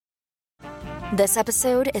This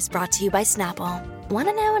episode is brought to you by Snapple. Want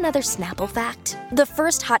to know another Snapple fact? The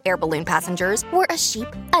first hot air balloon passengers were a sheep,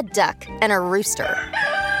 a duck, and a rooster.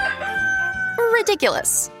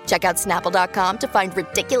 Ridiculous. Check out Snapple.com to find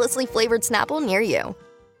ridiculously flavored Snapple near you.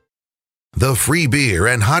 The Free Beer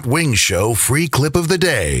and Hot Wings Show free clip of the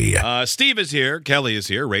day. Steve is here. Kelly is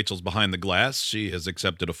here. Rachel's behind the glass. She has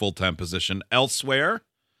accepted a full-time position elsewhere.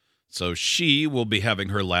 So she will be having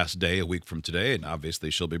her last day a week from today, and obviously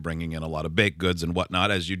she'll be bringing in a lot of baked goods and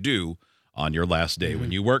whatnot, as you do on your last day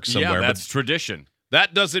when you work somewhere. Yeah, that's tradition.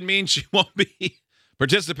 That doesn't mean she won't be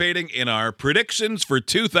participating in our predictions for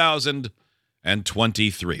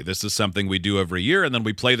 2023. This is something we do every year, and then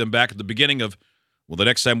we play them back at the beginning of, well, the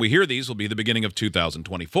next time we hear these will be the beginning of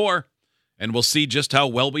 2024, and we'll see just how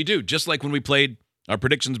well we do, just like when we played our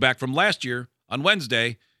predictions back from last year on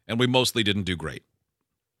Wednesday, and we mostly didn't do great.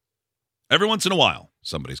 Every once in a while,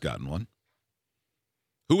 somebody's gotten one.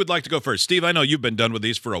 Who would like to go first? Steve, I know you've been done with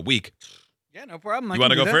these for a week. Yeah, no problem. You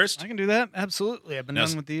want to go first? I can do that. Absolutely. I've been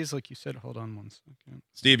Yes. done with these, like you said. Hold on one second.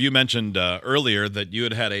 Steve, you mentioned earlier that you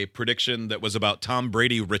had a prediction that was about Tom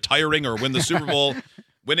Brady retiring or win the Super Bowl,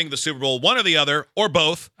 winning the Super Bowl, one or the other, or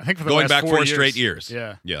both, I think for the going last back 4 4 straight years.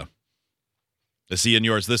 Yeah. Yeah. Is he in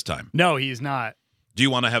yours this time? No, he's not. Do you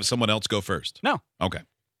want to have someone else go first? No. Okay.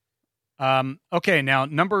 Okay, now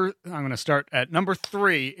I'm going to start at number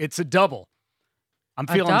 3. It's a double. I'm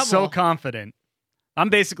feeling so double? confident. I'm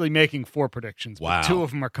basically making 4 predictions, Wow. but 2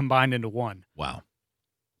 of them are combined into one. Wow.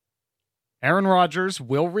 Aaron Rodgers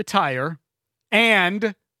will retire,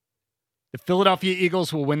 and the Philadelphia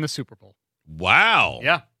Eagles will win the Super Bowl. Wow.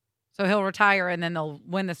 Yeah. So he'll retire, and then they'll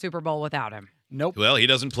win the Super Bowl without him. Nope. Well, he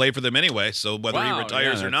doesn't play for them anyway, so whether he Wow,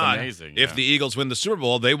 retires yeah, or that's not, amazing, if yeah. the Eagles win the Super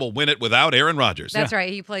Bowl, they will win it without Aaron Rodgers. That's right.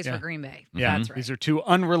 He plays Yeah. for Green Bay. Yeah, That's right. these are 2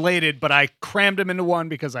 unrelated, but I crammed them into one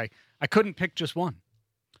because I couldn't pick just one.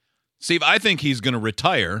 Steve, I think he's going to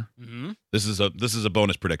retire. Mm-hmm. This is a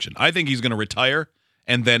bonus prediction. I think he's going to retire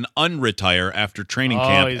and then unretire after training Oh,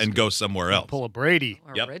 camp he's and go somewhere else. Pull a Brady.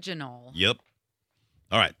 Yep. Original. Yep.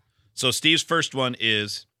 All right. So Steve's first one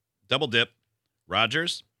is double dip.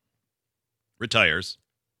 Rodgers retires.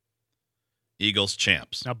 Eagles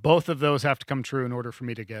champs. Now, both of those have to come true in order for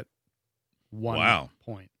me to get 1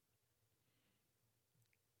 point.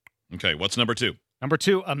 Okay, what's number 2? Number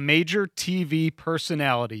 2, a major TV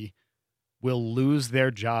personality will lose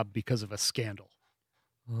their job because of a scandal.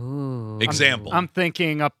 Ooh. Example. I'm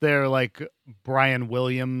thinking up there like Brian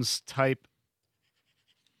Williams type.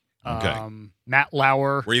 Okay. Matt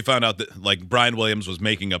Lauer. Where you found out that like Brian Williams was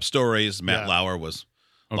making up stories, Matt Yeah. Lauer was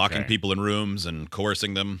locking Okay. people in rooms and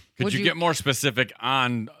coercing them. Could Would you you- get more specific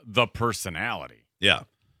on the personality? Yeah.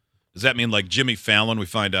 Does that mean like Jimmy Fallon? We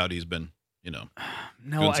find out he's been, No,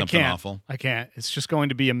 doing I something can't. awful. I can't. It's just going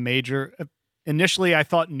to be a major. Initially, I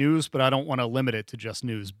thought news, but I don't want to limit it to just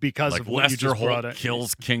news because Like of what you Lester just brought Holt it.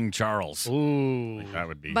 kills King Charles. Ooh. That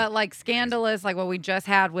would be. But like scandalous, like what we just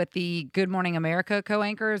had with the Good Morning America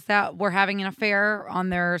co-anchors that were having an affair on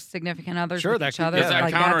their significant others Sure, with that each could- other. does that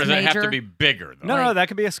like, count, or that's does it have major. to be bigger, though? No, Like- that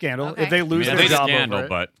could be a scandal. Okay. If they lose I mean, their that's a job scandal, over it.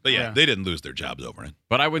 but But yeah, they didn't lose their jobs over it.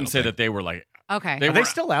 I wouldn't say Okay. that they were like, Okay. They Are they were-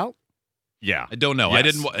 still out? yeah. I don't know. I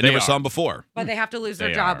Yes, didn't. I they never are. saw him before. But they have to lose their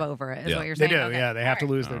They job are. over it, is Yeah. what you're They saying. do. Okay. Yeah, they have to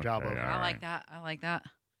All right. lose their job Okay, over it. all I right. like that. I like that.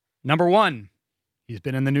 Number 1, he's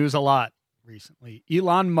been in the news a lot recently.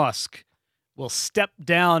 Elon Musk will step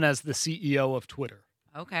down as the CEO of Twitter.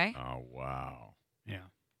 Okay. Oh, wow. Yeah.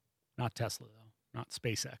 Not Tesla, though. Not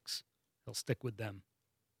SpaceX. He'll stick with them.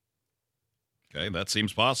 Okay, that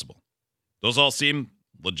seems possible. Those all seem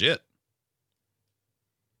legit.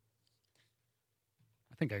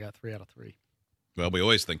 I think I got 3 out of 3. Well, we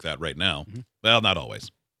always think that right now. Mhm. Well, not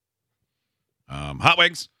always. Hot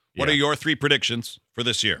Wings, what Yeah. are your 3 predictions for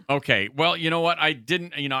this year? Okay. Well, you know what? I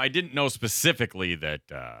didn't know specifically that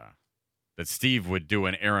that Steve would do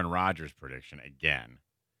an Aaron Rodgers prediction again.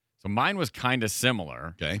 So mine was kind of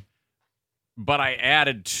similar, Okay. but I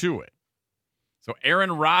added to it. So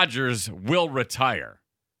Aaron Rodgers will retire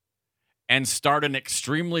and start an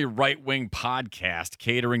extremely right-wing podcast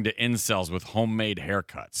catering to incels with homemade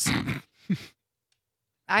haircuts.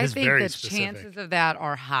 I It's think very the specific. chances of that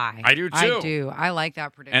are high. I do, too. I do. I like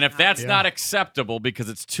that prediction. And if that's Yeah. not acceptable because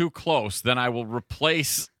it's too close, then I will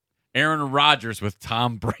replace Aaron Rodgers with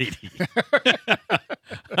Tom Brady.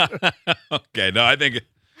 Okay. No, I think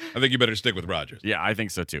you better stick with Rodgers. Yeah, I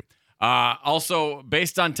think so too. Also,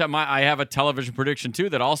 based on I have a television prediction too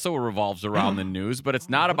that also revolves around the news, but it's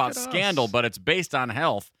not look about at us. scandal, but it's based on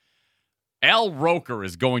health. Al Roker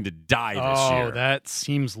is going to die this year. Oh, that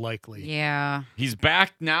seems likely. Yeah. He's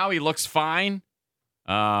back now. He looks fine.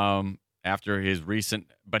 After his recent,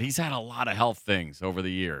 but he's had a lot of health things over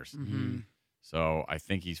the years. Mm-hmm. So I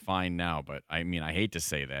think he's fine now. But I mean, I hate to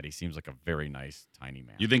say that. He seems like a very nice, tiny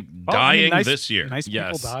man. You think Well, I mean, dying nice- this year? Nice people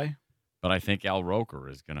Yes. die. But I think Al Roker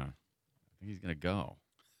is gonna. I think he's gonna go.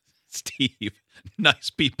 Steve, nice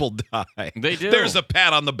people die. They do. There's a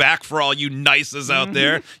pat on the back for all you nices out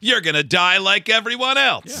there. You're going to die like everyone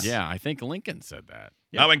else. Yeah, I think Lincoln said that.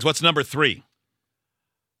 Owings, what's number 3?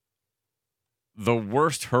 The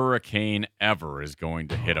worst hurricane ever is going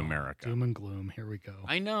to hit America. Doom and gloom. Here we go.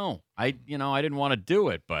 I know. I didn't want to do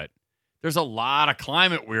it, but there's a lot of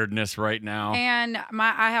climate weirdness right now. And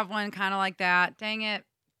I have one kind of like that. Dang it.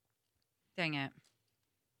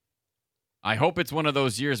 I hope it's one of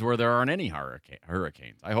those years where there aren't any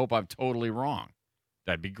hurricanes. I hope I'm totally wrong.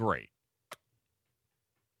 That'd be great.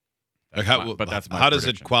 That's but that's my how does it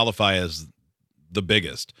prediction. qualify as the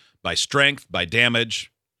biggest? By strength, by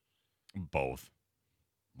damage? Both.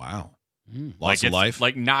 Wow. Mm. Loss of it's life?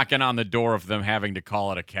 like knocking on the door of them having to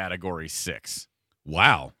call it a Category 6.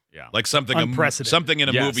 Wow. Yeah. Like something Unprecedented. in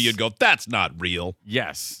a Yes. movie you'd go, that's not real.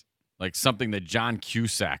 Yes. Like something that John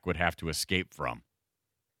Cusack would have to escape from.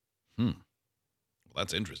 Well,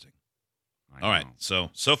 that's interesting. I All right. know.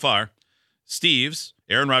 So far, Steve's,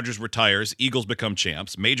 Aaron Rodgers retires, Eagles become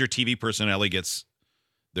champs, major TV personality gets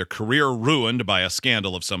their career ruined by a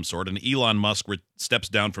scandal of some sort, and Elon Musk steps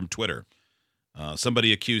down from Twitter.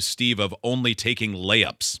 Somebody accused Steve of only taking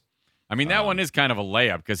layups. I mean, that one is kind of a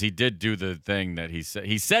layup because he did do the thing that he said.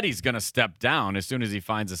 He said he's going to step down as soon as he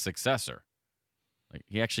finds a successor. Like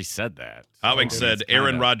he actually said that. So Owings it's said kinda-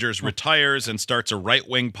 Aaron Rodgers retires and starts a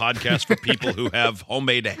right-wing podcast for people who have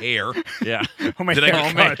homemade hair. Yeah. Homemade Did I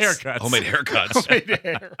get haircuts. haircuts? Homemade haircuts. Homemade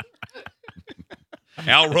hair.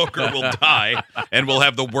 Al Roker will die and we'll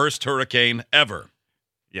have the worst hurricane ever.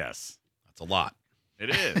 Yes, That's a lot. it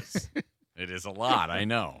is. It is a lot. I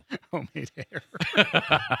know. Homemade hair.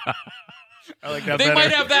 I like that They better.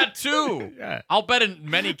 might have that too. Yeah. I'll bet in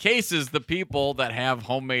many cases the people that have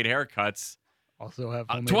homemade haircuts, Also have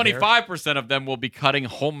homemade hair. 25% of them will be cutting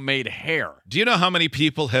homemade hair. Do you know how many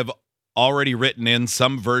people have already written in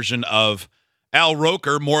some version of Al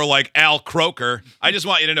Roker, more like Al Croker? I just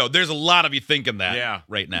want you to know there's a lot of you thinking that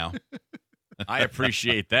right now. I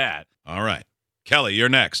appreciate that. All right. Kelly, you're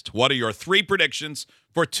next. What are your 3 predictions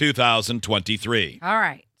for 2023? All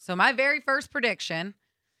right. So my very first prediction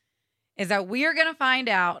is that we are going to find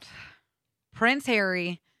out Prince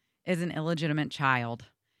Harry is an illegitimate child.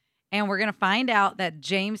 And we're going to find out that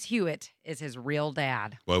James Hewitt is his real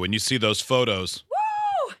dad. Well, when you see those photos,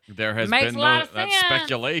 Woo! There has Makes been a lot of that sense.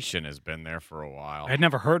 speculation has been there for a while. I had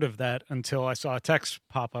never heard of that until I saw a text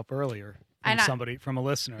pop up earlier from And from a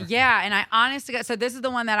listener. Yeah, and I honestly so this is the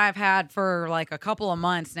one that I've had for like a couple of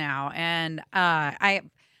months now, and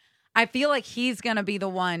I feel like he's going to be the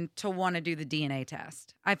one to want to do the DNA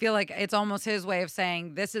test. I feel like it's almost his way of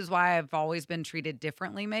saying, this is why I've always been treated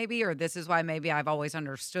differently, maybe, or this is why maybe I've always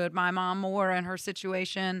understood my mom more in her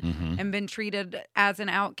situation and been treated as an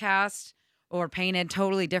outcast or painted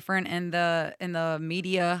totally different in the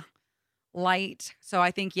media light. So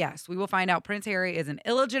I think, yes, we will find out Prince Harry is an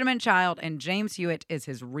illegitimate child and James Hewitt is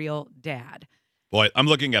his real dad. boy, I'm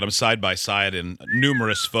looking at them side by side in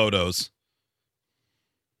numerous photos.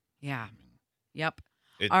 Yeah. Yep.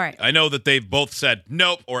 All right. I know that they've both said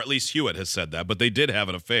nope, or at least Hewitt has said that, but they did have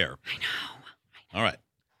an affair. I know. All right.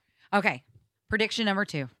 Okay. Prediction number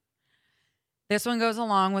 2. This one goes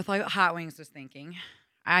along with like Hot Wings was thinking.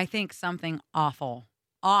 I think something awful,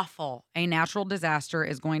 a natural disaster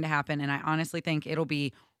is going to happen. And I honestly think it'll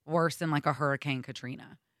be worse than like a Hurricane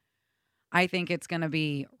Katrina. I think it's going to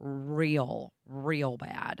be real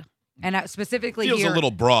bad. And specifically Feels here, a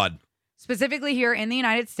little broad. specifically here in the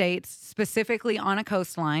United States, specifically on a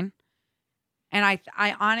coastline. And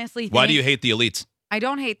I honestly think. Why do you hate the elites? I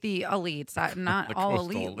don't hate the elites. Not The all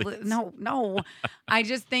coastal elite. elites. No. I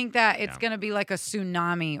just think that it's Yeah. going to be like a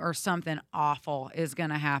tsunami or something awful is going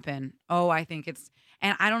to happen. Oh, I think it's,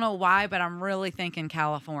 and I don't know why, but I'm really thinking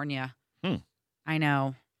California. I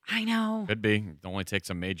know. Could be. It only takes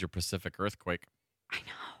a major Pacific earthquake.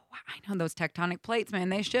 I know those tectonic plates, man.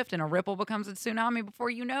 They shift and a ripple becomes a tsunami before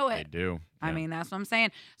you know They it. do. I Yeah. mean, that's what I'm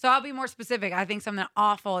saying. So I'll be more specific. I think something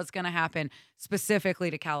awful is going to happen specifically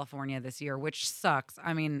to California this year, which sucks.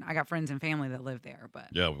 I mean, I got friends and family that live there, but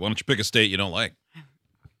Yeah, why don't you pick a state you don't like?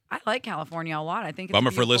 I like California a lot. I think it's a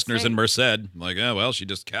Bummer for beautiful listeners state. in Merced. Like, oh, well, she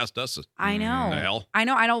just cast us. I know. The hell? I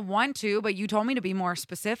know. I don't want to, but you told me to be more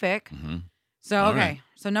specific. So, All okay. right.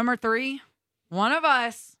 So, number 3, one of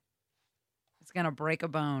us is going to break a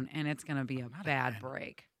bone, and it's going to be a bad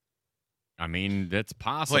break. I mean, that's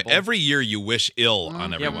possible. Boy, every year you wish ill on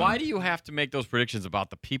yeah, everyone. why do you have to make those predictions about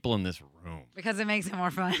the people in this room? Because it makes it more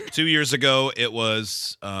fun. 2 years ago, it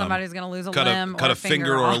was Somebody's going to lose a cut limb a or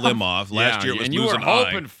finger or a limb off. Last year it was and you lose were an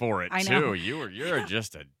hoping eye. for it I know. too. You're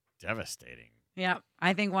just a devastating. Yeah,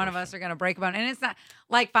 I think one of us are going to break a bone. And it's not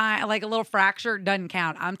like fine, like a little fracture doesn't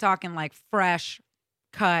count. I'm talking like fresh,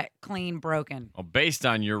 cut, clean, broken. Well, based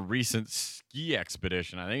on your recent ski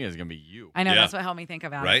expedition, I think it's going to be you. I know, Yeah. that's what helped me think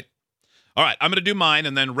about it. Right? All right, I'm going to do mine,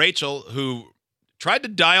 and then Rachel, who tried to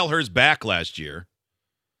dial hers back last year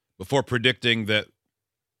before predicting that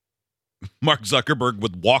Mark Zuckerberg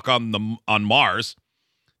would walk on Mars.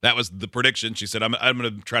 That was the prediction. She said, I'm going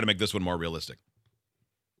to try to make this one more realistic.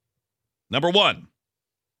 Number 1,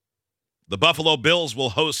 the Buffalo Bills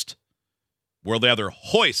will hoist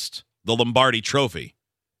the Lombardi Trophy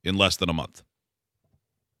in less than a month.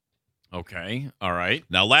 Okay. All right.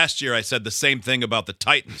 Now, last year I said the same thing about the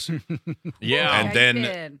Titans. Yeah. And you then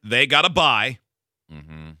did. they got a bye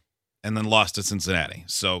Mm-hmm. and then lost to Cincinnati.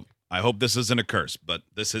 So I hope this isn't a curse, but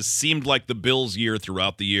this has seemed like the Bills' year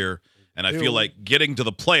throughout the year, and I feel like getting to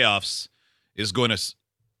the playoffs is going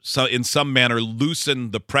to, in some manner,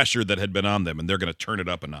 loosen the pressure that had been on them, and they're going to turn it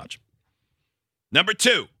up a notch. Number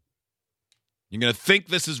 2, you're going to think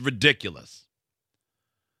this is ridiculous,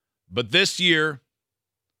 but this year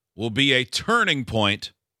will be a turning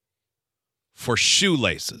point for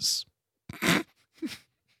shoelaces.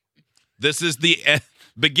 This is the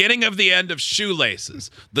beginning of the end of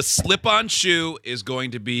shoelaces. The slip-on shoe is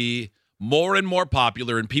going to be more and more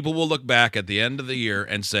popular, and people will look back at the end of the year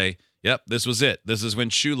and say, yep, this was it. This is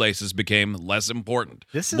when shoelaces became less important.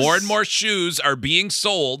 More and more shoes are being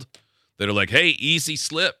sold that are like, hey, easy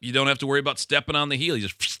slip. You don't have to worry about stepping on the heel. You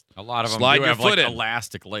just A lot of them slide do your have foot like in.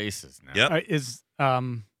 elastic laces now. Yep.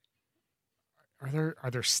 Are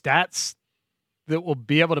there stats that will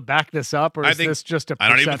be able to back this up, or I is think- this just a I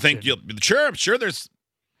don't even think perception? I'm sure there's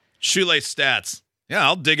shoelace stats. Yeah,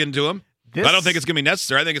 I'll dig into them. This, I don't think it's going to be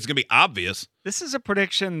necessary. I think it's going to be obvious. This is a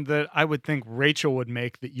prediction that I would think Rachel would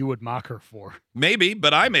make that you would mock her for. Maybe,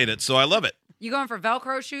 but I made it, so I love it. You going for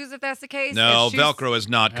Velcro shoes if that's the case? No, If shoes- Velcro is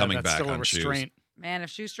not coming that's back still a on shoes. restraint. Man, if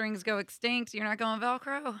shoestrings go extinct, you're not going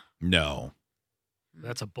Velcro? No.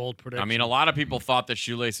 That's a bold prediction. I mean, a lot of people thought that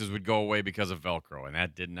shoelaces would go away because of Velcro, and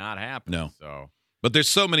that did not happen. No. So But there's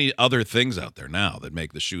so many other things out there now that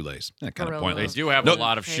make the shoelace kind of Gorillas. they pointless. do have No- a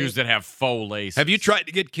lot of shoes that have faux laces. Have you tried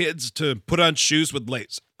to get kids to put on shoes with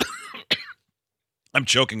lace? I'm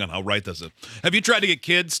choking on how right this is. Have you tried to get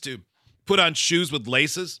kids to put on shoes with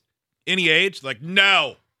laces? Any age? Like,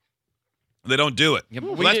 no. They don't do it. Yeah, but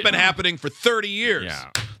Well, we that's didn't- been happening for 30 years.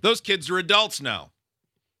 Yeah. Those kids are adults now.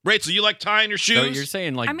 Rachel, you like tying your shoes? So you're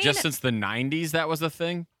saying like I mean- just since the 90s that was the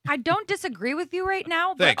thing? I don't disagree with you right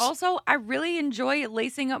now, but Thanks. also I really enjoy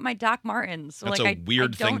lacing up my Doc Martens. So That's like a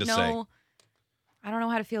weird I thing don't to say. know, I don't know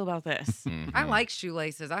how to feel about this. I like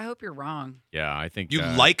shoelaces. I hope you're wrong. Yeah, I think You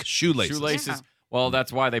like shoelaces. shoelaces. Yeah. Well,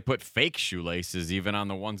 that's why they put fake shoelaces even on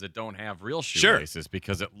the ones that don't have real Sure. shoelaces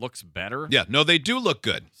because it looks better. Yeah, no, they do look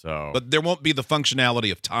good, So but there won't be the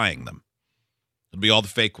functionality of tying them. It'll be all the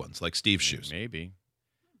fake ones, like Steve's shoes. maybe.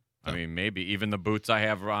 I mean, maybe even the boots I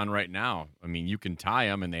have on right now. I mean, you can tie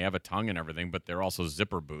them and they have a tongue and everything, but they're also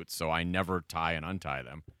zipper boots, so I never tie and untie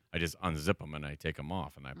them. I just unzip them and I take them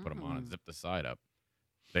off and I put them on and zip the side up.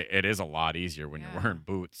 It is a lot easier when Yeah. you're wearing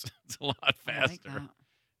boots. It's a lot I like faster. that.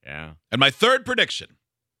 Yeah. And my third prediction,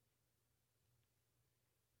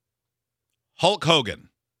 Hulk Hogan,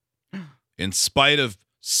 in spite of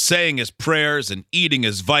saying his prayers and eating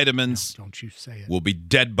his vitamins, don't you say it. will be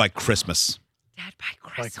dead by Christmas. Dead by By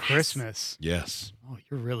Christmas. Christmas. Yes. Oh,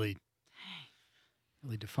 you're really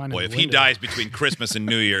defining. Boy, the if he window. dies between Christmas and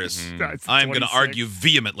New Year's, That's the I'm going to 26th. argue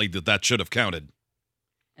vehemently that should have counted.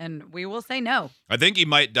 And we will say no. I think he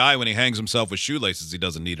might die when he hangs himself with shoelaces he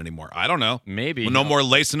doesn't need anymore. I don't know. Maybe. No more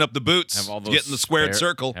lacing up the boots, have all those getting the squared spare-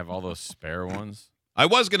 circle. Have all those spare ones. I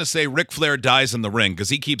was going to say Ric Flair dies in the ring because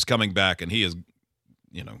he keeps coming back and he is,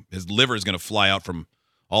 his liver is going to fly out from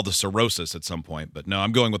all the cirrhosis at some point. But no,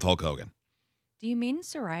 I'm going with Hulk Hogan. Do you mean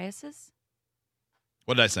psoriasis?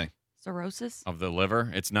 What did I say? Cirrhosis? Of the liver?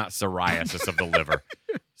 It's not psoriasis of the liver.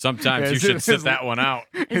 Sometimes Yeah, you his- should his- sit that one out.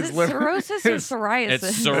 Is it cirrhosis or psoriasis? It's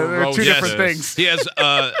They're two cirrhosis. different things. He has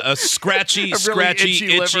a scratchy, A really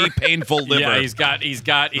itchy liver. painful liver. Yeah, he's got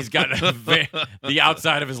the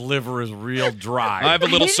outside of his liver is real dry. I have a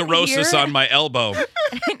little I didn't cirrhosis hear- on my elbow. I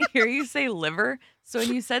didn't hear you say liver. So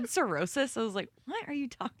when you said cirrhosis, I was like, what are you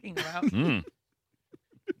talking about? Mm.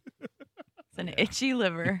 It's an itchy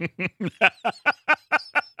liver.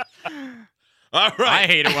 All I right.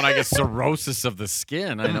 hate it when I get cirrhosis of the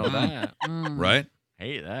skin. I know that. Right?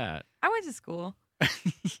 Hate that. I went to school.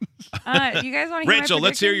 You guys want to hear my Rachel,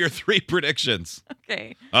 let's hear your predictions? 3 predictions.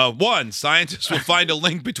 Okay. 1, scientists will find a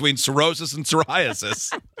link between cirrhosis and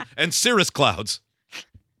psoriasis and cirrus clouds.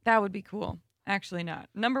 That would be cool. Actually not.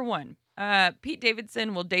 Number 1, Pete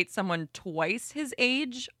Davidson will date someone twice his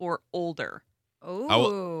age or older.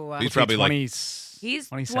 Ooh. He's probably like, He's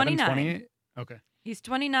 27, 29. 28? Okay. He's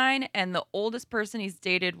 29, and the oldest person he's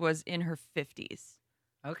dated was in her 50s.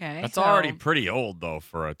 Okay. That's So- already pretty old, though,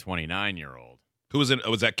 for a 29-year-old. who was in?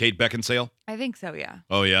 Was that Kate Beckinsale? I think so, yeah.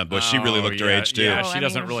 Oh yeah, but she really looked her yeah, age too. yeah. Oh, she I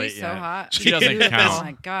doesn't mean, really- She's so yeah. hot. She doesn't Beautiful. count. Oh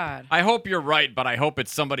my god. I hope you're right, but I hope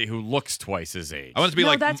it's somebody who looks twice his age. I want it to be No,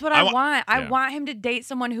 like that's what I wa- want. I Yeah. want him to date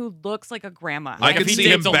someone who looks like a grandma. I Like, could if he see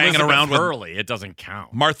him dates banging Elizabeth around with- Hurley, it doesn't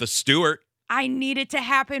count. Martha Stewart. I need it to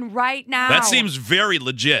happen right now. That seems very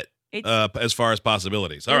legit It's- as far as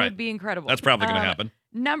possibilities. it All right, would be incredible. that's probably going to happen.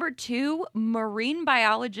 Number 2, marine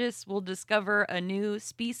biologists will discover a new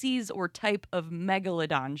species or type of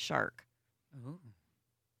megalodon shark.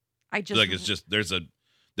 I just Like it's just there's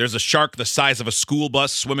a shark the size of a school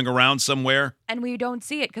bus swimming around somewhere. and we don't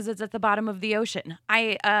see it because it's at the bottom of the ocean.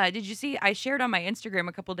 Did you see? I shared on my Instagram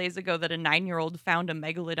a couple days ago that a 9-year-old found a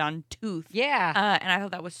megalodon tooth. Yeah. And I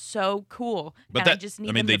thought that was so cool. But and I that- just I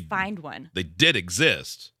need mean, them they- to find one. They did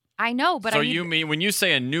exist. I know, but so I need you mean when you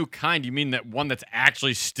say a new kind, you mean that one that's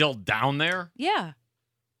actually still down there? yeah.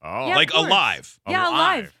 Oh, Yeah, Like of course. alive. Yeah,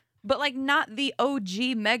 alive. But like not the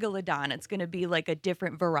OG megalodon. It's going to be like a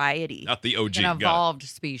different variety. Not the OG. An Got it. evolved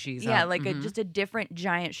species. Yeah, huh? like Mhm. just a different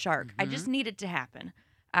giant shark. I just need it to happen.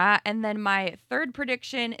 And then my third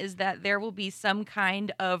prediction is that there will be some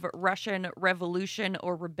kind of Russian revolution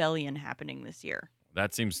or rebellion happening this year.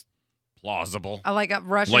 That seems plausible. I like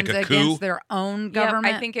Russians Like a coup? against their own Yep,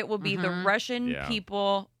 government. I think it will be the Mhm. Russian Yeah.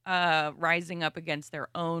 people rising up against their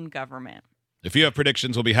own government. If you have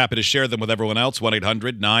predictions, we'll be happy to share them with everyone else.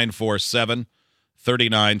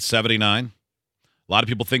 1-800-947-3979. A lot of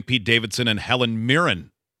people think Pete Davidson and Helen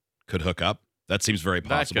Mirren could hook up. That seems very That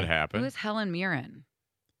possible. could happen. Who is Helen Mirren?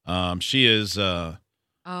 She is a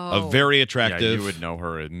very Yeah, attractive, you would know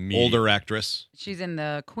her immediately. older actress. She's in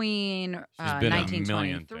the Queen, She's been in a million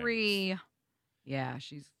 1923. Yeah,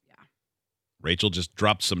 she's Rachel just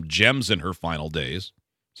dropped some gems in her final days,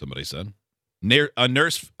 somebody said. A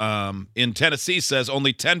nurse in Tennessee says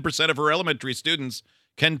only 10% of her elementary students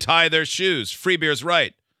can tie their shoes. Free beer's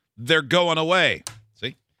right. They're going away.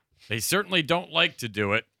 See? They certainly don't like to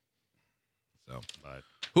do it. So, But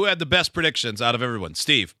who had the best predictions out of everyone?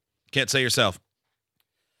 Steve, can't say yourself.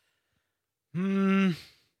 I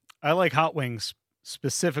like Hot Wings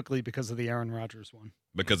specifically because of the Aaron Rodgers one.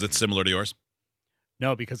 Because it's similar to yours.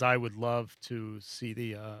 No, because I would love to see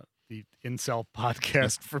the incel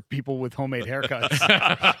podcast for people with homemade haircuts.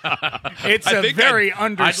 It's I a think very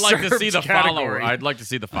I'd underserved like to see the category. followers. I'd like to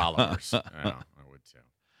see the followers. Yeah, I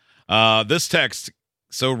would too. This text.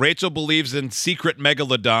 So Rachel believes in secret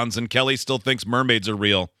megalodons and Kelly still thinks mermaids are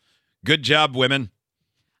real. Good job, women.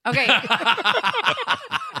 okay.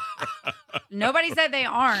 Nobody said they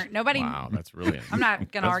aren't. Nobody. Wow, that's really. I'm not going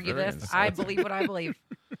to That's argue very this. I insightful. believe what I believe.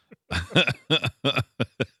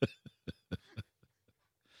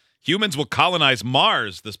 Humans will colonize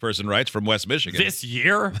Mars, this person writes from West Michigan. This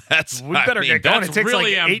year? That's We better I mean, get going. That's It takes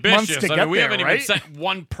really like 8 months ambitious. to I get mean, we there, haven't right? even sent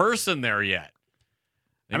one person there yet.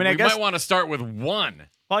 I mean, I we guess- might want to start with one.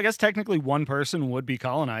 Well, I guess technically one person would be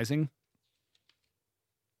colonizing,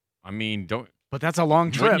 I mean, but that's a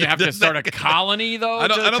long trip. wouldn't you have to start a colony though I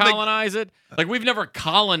don't to think- colonize it? Like we've never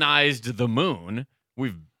colonized the moon.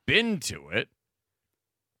 We've been to it.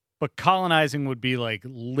 But colonizing would be like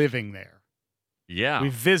living there. Yeah. We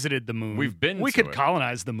visited the moon. We've been We to could it.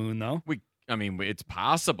 colonize the moon, though. I mean, it's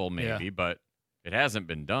possible maybe, but it hasn't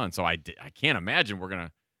been done. So I can't imagine we're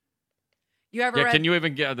gonna. You ever Yeah, read? can you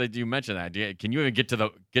even get? You mentioned that. Can you even get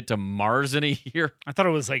to Mars in a year? I thought it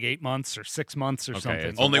was like 8 months or 6 months or Okay, something.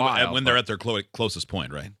 it's a Only while, when they're but- at their closest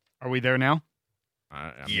point, right? Are we there now?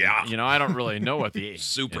 I mean, Yeah. You know, I don't really know what the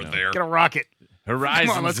Super you know, there. Get a rocket. horizons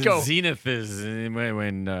Come on, let's and go. zenith is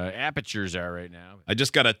when apertures are right now. I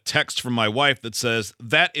just got a text from my wife that says,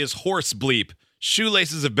 that is horse bleep.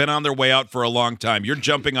 Shoelaces have been on their way out for a long time. You're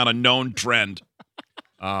jumping on a known trend.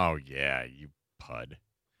 Oh yeah, you pud.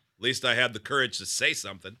 At least I had the courage to say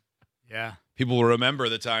something. Yeah. People will remember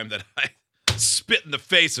the time that I spit in the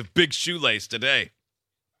face of Big Shoelace today.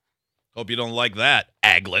 Hope you don't like that,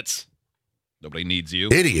 aglets. Nobody needs you.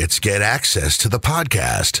 Idiots get access to the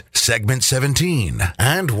podcast, segment 17,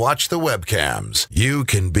 and watch the webcams. You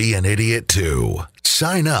can be an idiot too.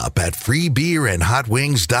 Sign up at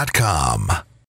freebeerandhotwings.com.